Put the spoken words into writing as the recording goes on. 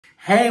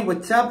Hey,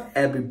 what's up,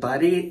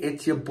 everybody?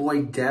 It's your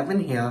boy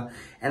Devin here,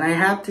 and I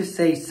have to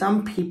say,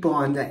 some people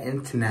on the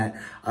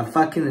internet are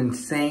fucking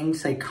insane,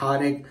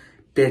 psychotic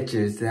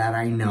bitches that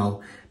I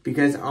know.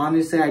 Because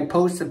honestly, I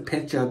posted a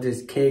picture of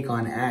this cake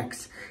on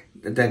X,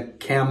 the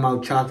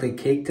caramel chocolate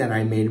cake that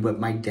I made with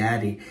my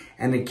daddy.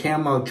 And the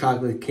caramel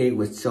chocolate cake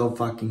was so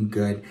fucking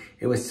good.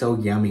 It was so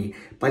yummy.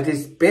 But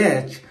this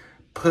bitch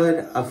put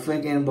a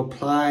friggin'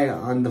 reply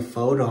on the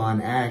photo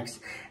on X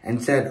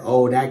and said,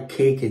 oh, that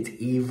cake is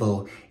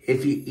evil.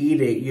 If you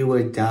eat it, you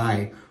will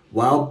die.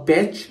 Well,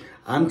 bitch,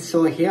 I'm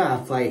still here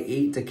after I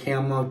ate the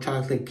caramel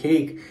chocolate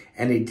cake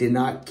and it did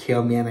not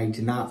kill me and I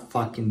did not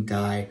fucking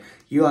die.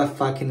 You are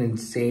fucking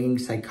insane,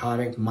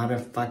 psychotic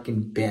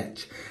motherfucking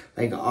bitch.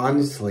 Like,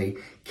 honestly,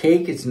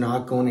 cake is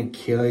not going to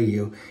kill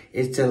you.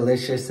 It's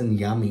delicious and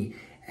yummy.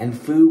 And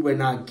food will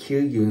not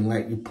kill you and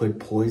let you put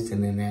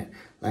poison in it.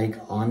 Like,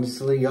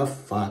 honestly, you're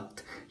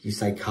fucked, you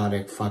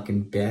psychotic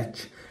fucking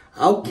bitch.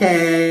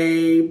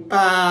 Okay,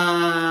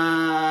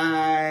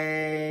 bye.